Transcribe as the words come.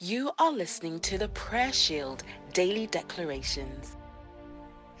You are listening to the Prayer Shield Daily Declarations.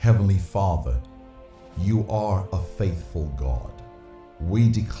 Heavenly Father, you are a faithful God. We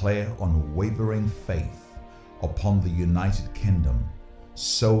declare unwavering faith upon the United Kingdom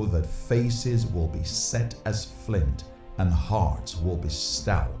so that faces will be set as flint and hearts will be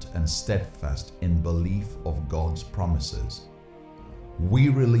stout and steadfast in belief of God's promises. We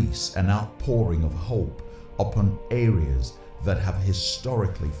release an outpouring of hope upon areas that have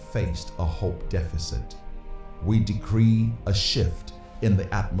historically faced a hope deficit. We decree a shift in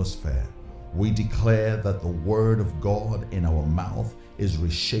the atmosphere. We declare that the word of God in our mouth is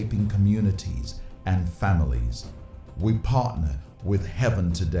reshaping communities and families. We partner with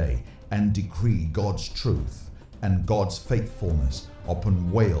heaven today and decree God's truth and God's faithfulness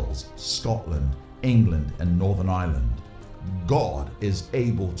upon Wales, Scotland, England, and Northern Ireland. God is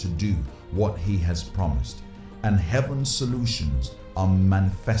able to do what He has promised, and heaven's solutions are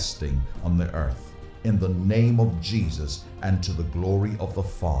manifesting on the earth. In the name of Jesus and to the glory of the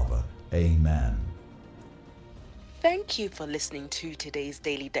Father. Amen. Thank you for listening to today's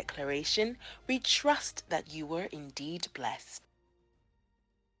daily declaration. We trust that you were indeed blessed.